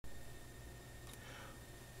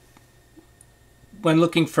When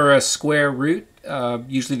looking for a square root,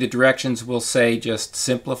 usually the directions will say just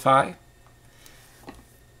simplify.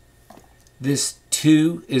 This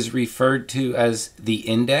 2 is referred to as the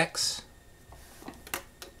index.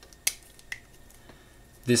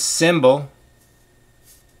 This symbol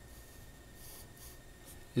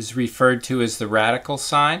is referred to as the radical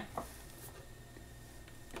sign.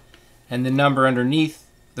 And the number underneath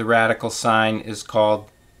the radical sign is called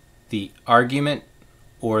the argument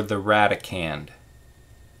or the radicand.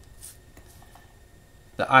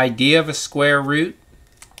 The idea of a square root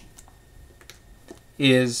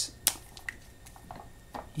is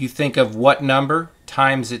you think of what number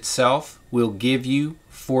times itself will give you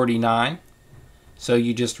 49. So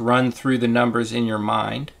you just run through the numbers in your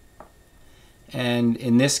mind. And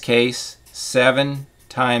in this case, 7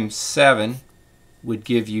 times 7 would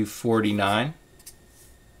give you 49.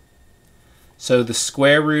 So the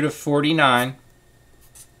square root of 49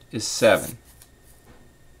 is 7.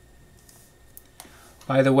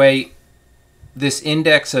 By the way, this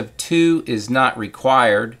index of 2 is not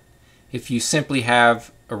required. If you simply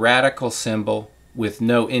have a radical symbol with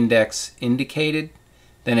no index indicated,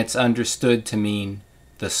 then it's understood to mean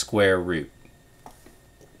the square root.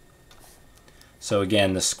 So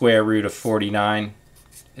again, the square root of 49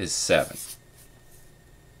 is 7.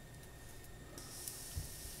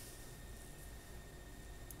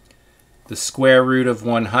 The square root of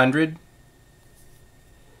 100,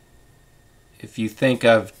 if you think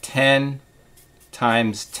of 10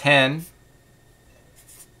 times 10,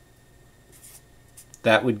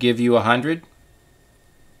 that would give you 100.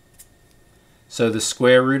 So the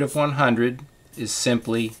square root of 100 is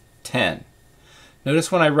simply 10.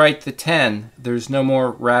 Notice when I write the 10, there's no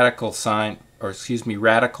more radical sign, or excuse me,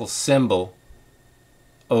 radical symbol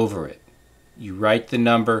over it. You write the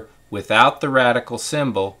number without the radical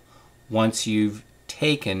symbol once you've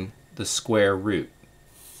taken the square root.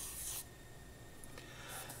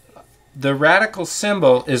 The radical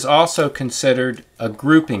symbol is also considered a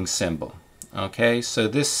grouping symbol. Okay, so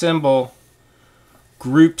this symbol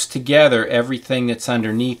groups together everything that's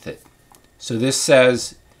underneath it. So this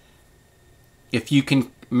says, if you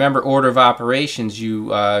can remember order of operations,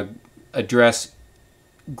 you address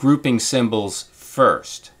grouping symbols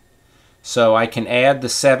first. So I can add the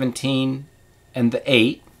 17 and the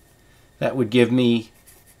 8. That would give me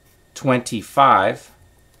 25.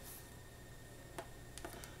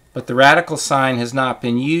 But the radical sign has not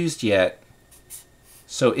been used yet,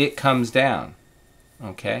 so it comes down.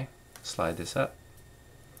 Okay, slide this up.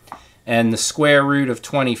 And the square root of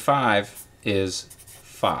 25 is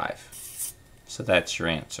 5. So that's your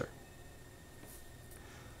answer.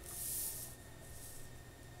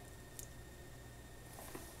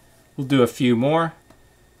 We'll do a few more.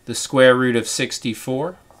 The square root of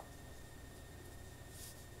 64.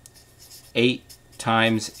 8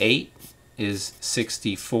 times 8 is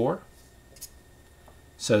 64.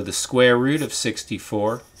 So the square root of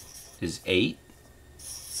 64 is 8.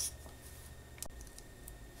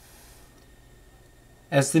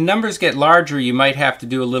 As the numbers get larger, you might have to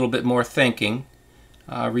do a little bit more thinking.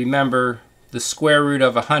 Remember, the square root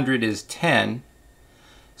of 100 is 10.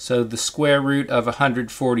 So the square root of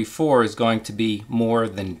 144 is going to be more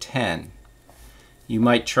than 10. You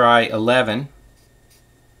might try 11.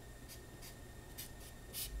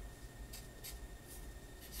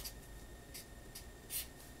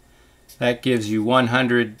 That gives you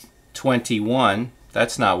 121.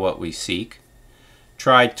 That's not what we seek.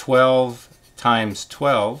 Try 12 times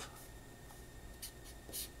 12.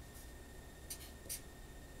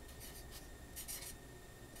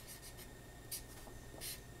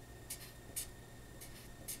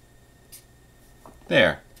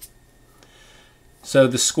 There. So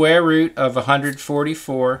the square root of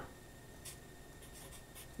 144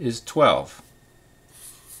 is 12.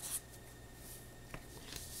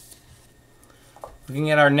 Looking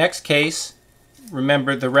at our next case,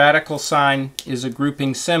 remember the radical sign is a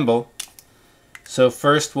grouping symbol. So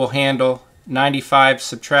first we'll handle 95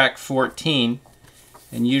 subtract 14,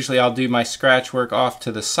 and usually I'll do my scratch work off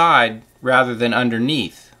to the side rather than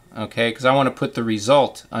underneath, okay, because I want to put the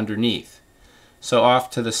result underneath. So off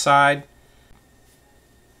to the side.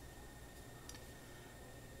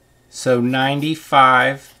 So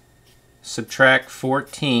 95 subtract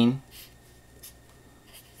 14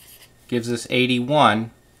 gives us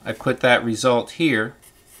 81. I put that result here.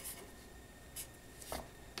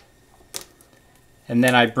 And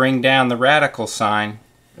then I bring down the radical sign,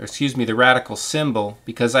 or excuse me, the radical symbol,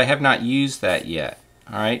 because I have not used that yet.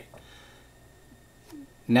 All right.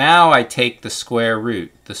 Now I take the square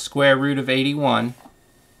root. The square root of 81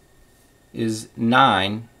 is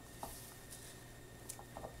 9.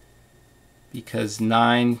 because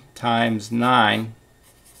 9 times 9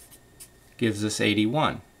 gives us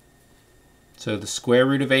 81. So the square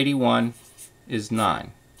root of 81 is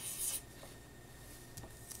 9.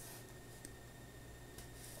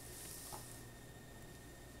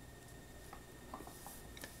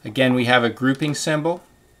 Again, we have a grouping symbol.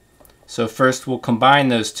 So first we'll combine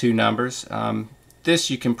those two numbers. This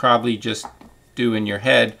you can probably just do in your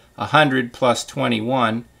head. 100 plus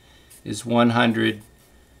 21 is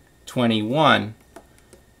 121.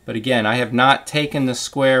 But again, I have not taken the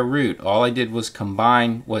square root. All I did was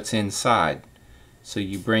combine what's inside. So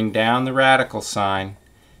you bring down the radical sign,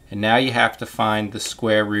 and now you have to find the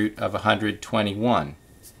square root of 121.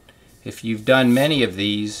 If you've done many of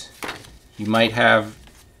these, you might have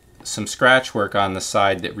some scratch work on the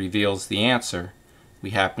side that reveals the answer.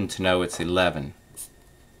 We happen to know it's 11.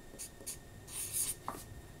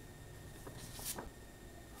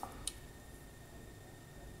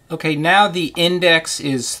 Okay, now the index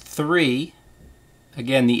is 3.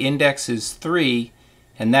 Again, the index is 3,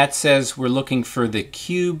 and that says we're looking for the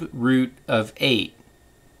cube root of 8.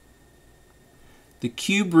 The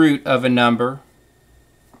cube root of a number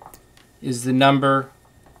is the number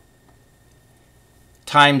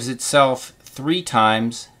times itself 3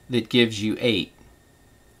 times that gives you 8.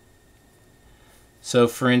 So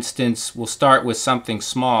for instance, we'll start with something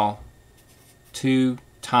small. 2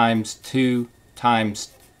 times 2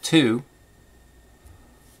 times 2.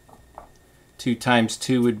 2 times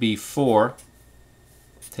 2 would be 4.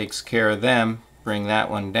 Takes care of them. Bring that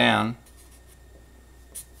one down.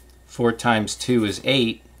 4 times 2 is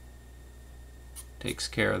 8. Takes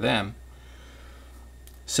care of them.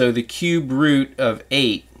 So the cube root of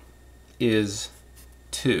 8 is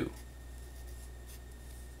 2.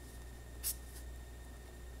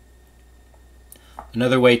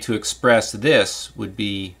 Another way to express this would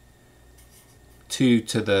be 2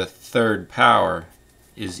 to the third power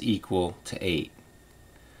is equal to 8.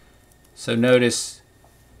 So notice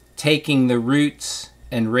taking the roots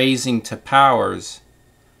and raising to powers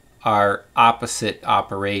are opposite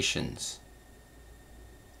operations.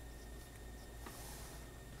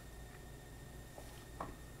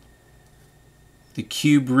 The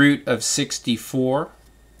cube root of 64,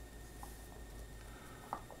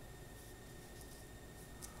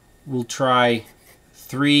 we'll try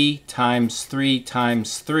 3 times 3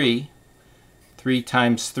 times 3. 3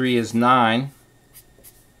 times 3 is 9.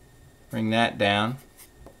 Bring that down.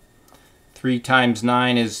 3 times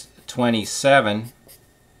 9 is 27.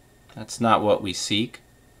 That's not what we seek.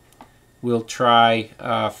 We'll try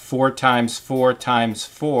 4 times 4 times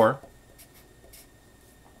 4.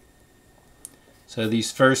 So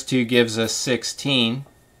these first two gives us 16.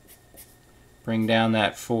 Bring down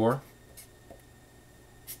that 4.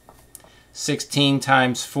 16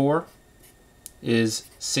 times 4 is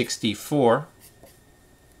 64.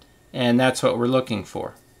 And that's what we're looking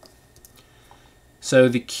for. So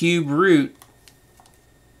the cube root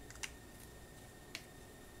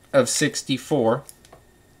of 64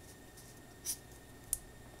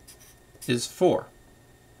 is 4.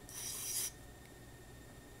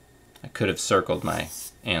 I could have circled my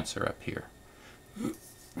answer up here.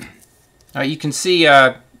 You can see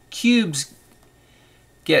cubes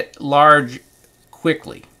get large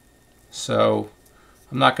quickly. So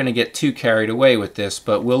I'm not going to get too carried away with this,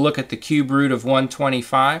 but we'll look at the cube root of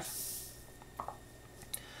 125.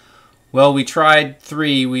 Well, we tried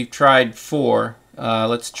 3, we've tried 4.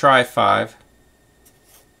 Let's try 5.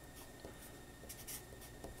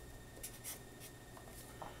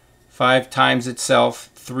 5 times itself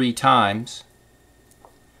 3 times.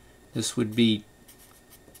 This would be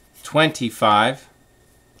 25.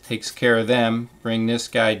 Takes care of them. Bring this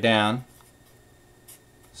guy down.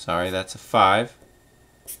 Sorry, that's a 5.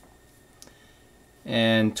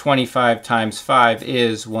 And 25 times 5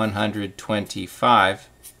 is 125.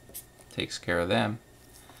 Takes care of them.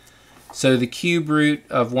 So the cube root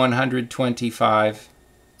of 125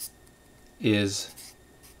 is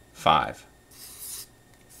 5.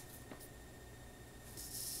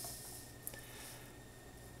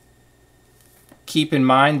 Keep in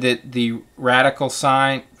mind that the radical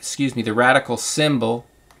sign, the radical symbol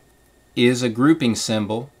is a grouping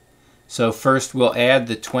symbol. So first we'll add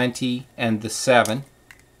the 20 and the 7.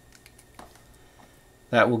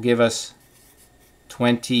 That will give us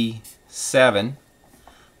 27.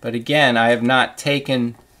 But again, I have not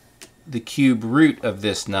taken the cube root of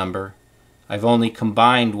this number. I've only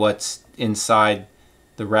combined what's inside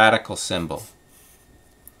the radical symbol.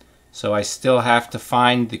 So I still have to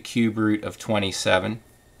find the cube root of 27.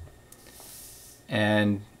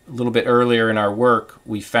 And a little bit earlier in our work,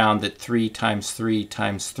 we found that 3 times 3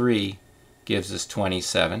 times 3 gives us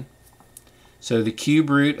 27. So the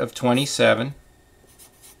cube root of 27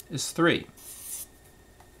 is 3.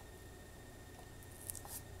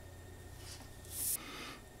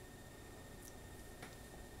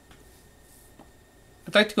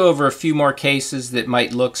 I'd like to go over a few more cases that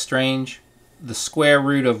might look strange. The square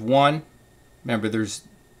root of 1, remember there's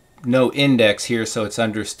no index here, so it's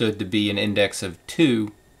understood to be an index of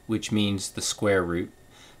 2, which means the square root.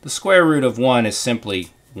 The square root of 1 is simply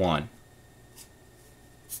 1.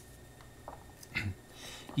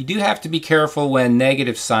 You do have to be careful when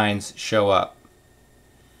negative signs show up.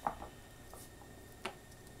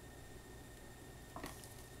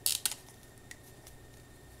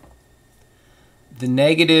 The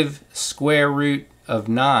negative square root of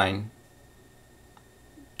 9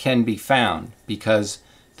 can be found because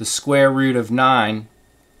the square root of 9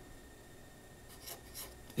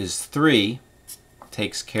 is 3,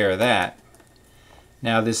 takes care of that.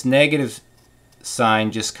 Now this negative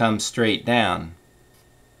sign just comes straight down.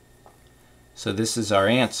 So this is our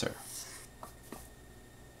answer.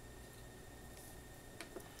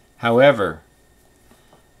 However,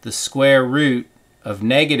 the square root of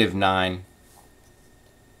negative 9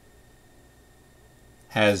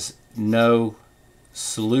 has no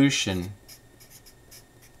solution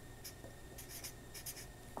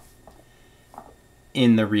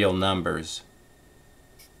in the real numbers.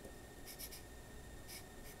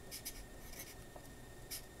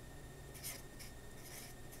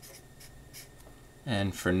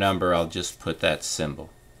 And for number, I'll just put that symbol.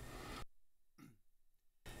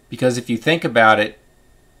 Because if you think about it,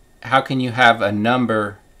 how can you have a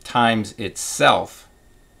number times itself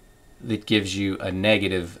that gives you a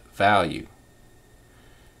negative value?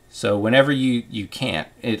 So whenever you can't,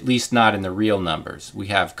 at least not in the real numbers. We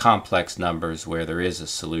have complex numbers where there is a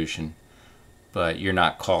solution, but you're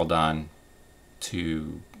not called on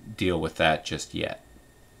to deal with that just yet.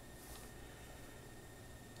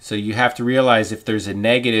 So you have to realize if there's a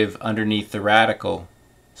negative underneath the radical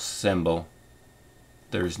symbol,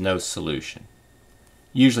 there's no solution.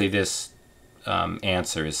 Usually this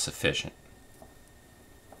answer is sufficient.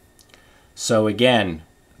 So again,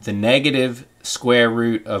 the negative square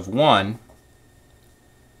root of 1,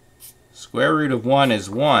 square root of 1 is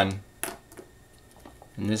 1,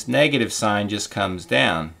 and this negative sign just comes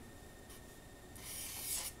down.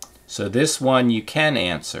 So this one you can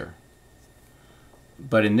answer.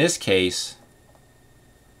 But in this case,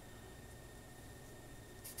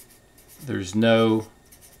 there's no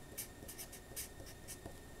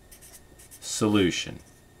solution.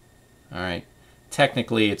 All right.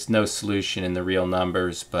 Technically, it's no solution in the real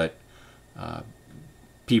numbers, but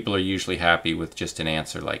people are usually happy with just an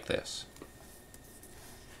answer like this.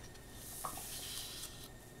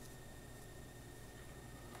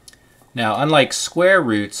 Now, unlike square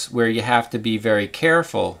roots, where you have to be very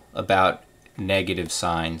careful about negative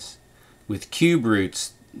signs, with cube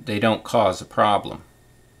roots, they don't cause a problem.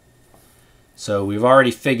 So we've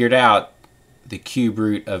already figured out the cube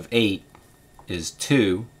root of 8 is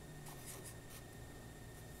 2.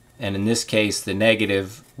 And in this case, the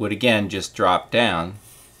negative would again just drop down.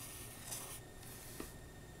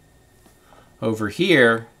 Over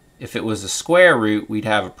here, if it was a square root, we'd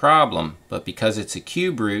have a problem. But because it's a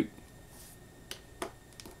cube root,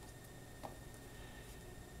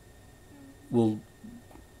 we'll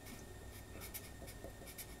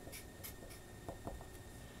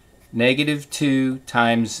negative 2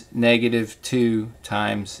 times negative 2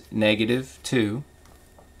 times negative 2.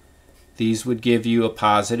 These would give you a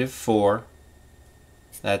positive 4.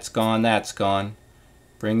 That's gone, that's gone.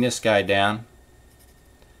 Bring this guy down.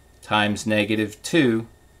 Times negative 2.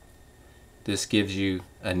 This gives you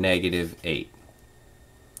a negative 8.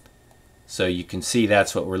 So you can see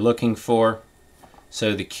that's what we're looking for.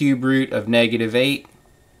 So the cube root of negative 8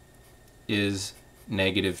 is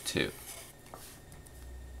negative 2.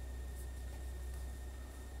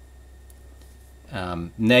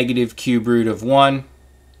 Negative cube root of 1.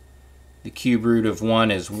 The cube root of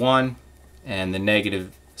 1 is 1, and the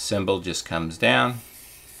negative symbol just comes down.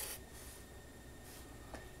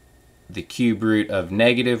 The cube root of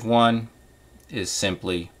negative 1 is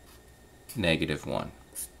simply negative 1.